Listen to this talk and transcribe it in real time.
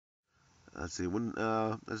let's see, when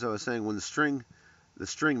as I was saying, when the string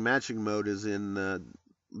matching mode is in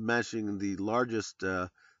matching the largest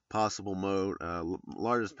possible mode,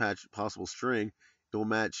 largest possible string, it will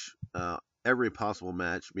match every possible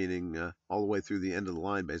match, meaning all the way through the end of the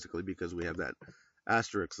line, basically, because we have that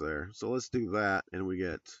asterisk there. So let's do that, and we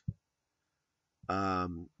get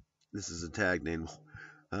um, this is a tag named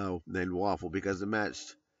Waffle because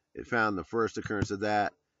it found the first occurrence of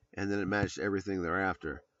that, and then it matched everything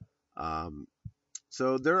thereafter. Um,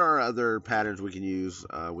 so there are other patterns we can use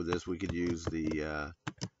with this. We could use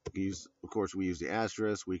of course, we use the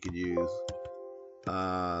asterisk. We could use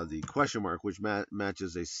the question mark, which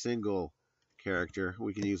matches a single character.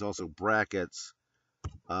 We can use also brackets,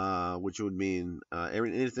 which would mean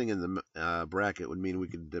anything in the bracket would mean we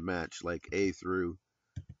could match like A through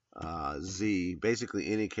Z, basically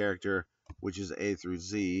any character which is A through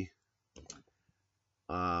Z,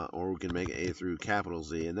 or we can make it A through capital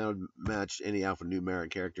Z, and that would match any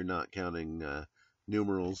alphanumeric character, not counting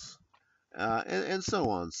numerals, and so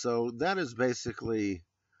on. So that is basically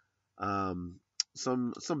um,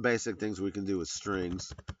 some basic things we can do with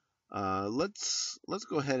strings. Let's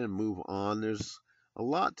go ahead and move on. There's a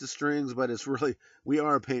lot to strings, but it's really we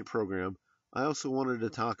are a paint program. I also wanted to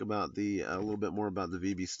talk about the a little bit more about the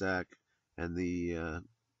VB stack and the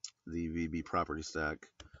VB property stack.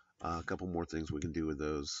 A couple more things we can do with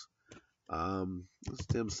those. Let's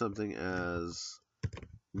dim something as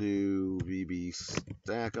new VB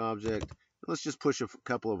stack object. Let's just push a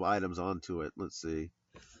couple of items onto it. Let's see.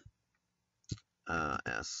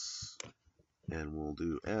 S, and we'll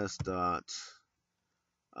do S dot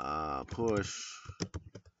push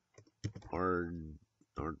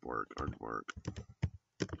aardvark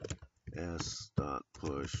S dot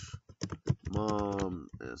push mom,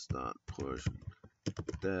 S dot push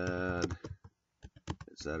dad,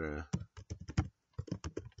 etc.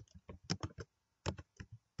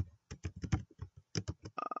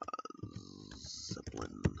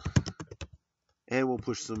 Zeppelin, and we'll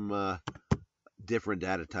push some different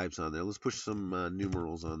data types on there. Let's push some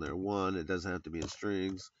numerals on there. One, it doesn't have to be in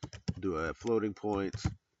strings. Do a floating point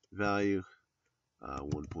value,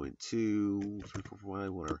 1.2, 3, 4,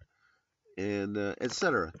 5, whatever, and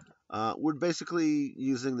etc. We're basically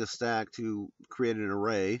using the stack to create an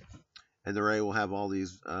array, and the array will have all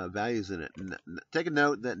these values in it. Take a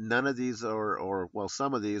note that none of these or well,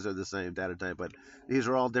 some of these are the same data type, but these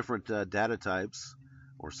are all different data types,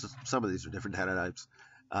 or some of these are different data types,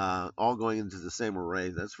 all going into the same array.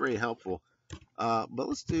 That's very helpful. But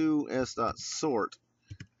let's do s.sort,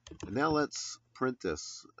 and now let's print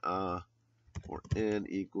this for n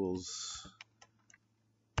equals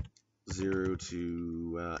 0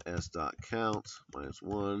 to s.count minus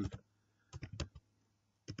 1,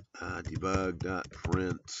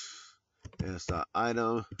 debug.print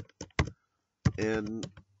s.item, and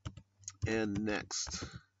next.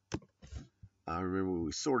 Remember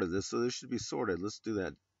we sorted this, so this should be sorted. Let's do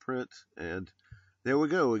that print, and there we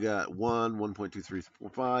go. We got 1,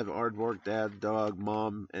 1.2345, aardvark, dad, dog,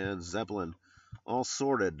 mom, and Zeppelin, all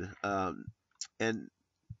sorted. And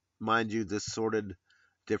mind you, this sorted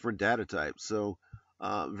different data types. So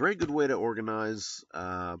very good way to organize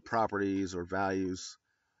properties or values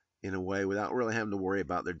in a way without really having to worry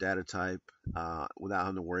about their data type, without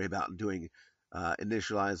having to worry about doing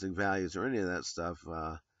initializing values or any of that stuff.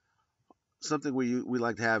 Something we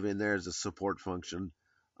like to have in there is a support function,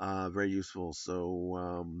 very useful.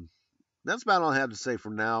 So that's about all I have to say for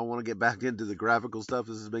now. I want to get back into the graphical stuff.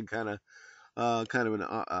 This has been kind of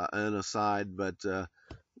an aside, but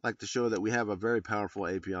like to show that we have a very powerful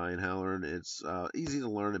API in Hallearn. It's easy to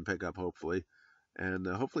learn and pick up, hopefully, and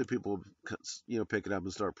hopefully people pick it up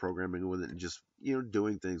and start programming with it and just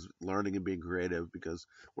doing things, learning and being creative, because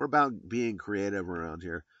we're about being creative around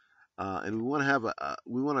here. And we want to have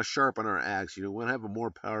we want to sharpen our axe. We want to have a more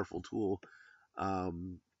powerful tool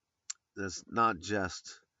um, that's not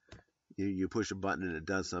just you push a button and it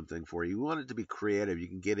does something for you. We want it to be creative. You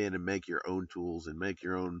can get in and make your own tools and make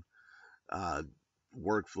your own uh,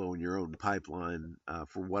 workflow and your own pipeline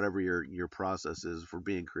for whatever your process is for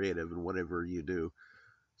being creative and whatever you do.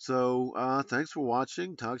 So thanks for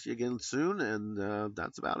watching. Talk to you again soon, and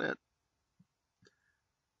that's about it.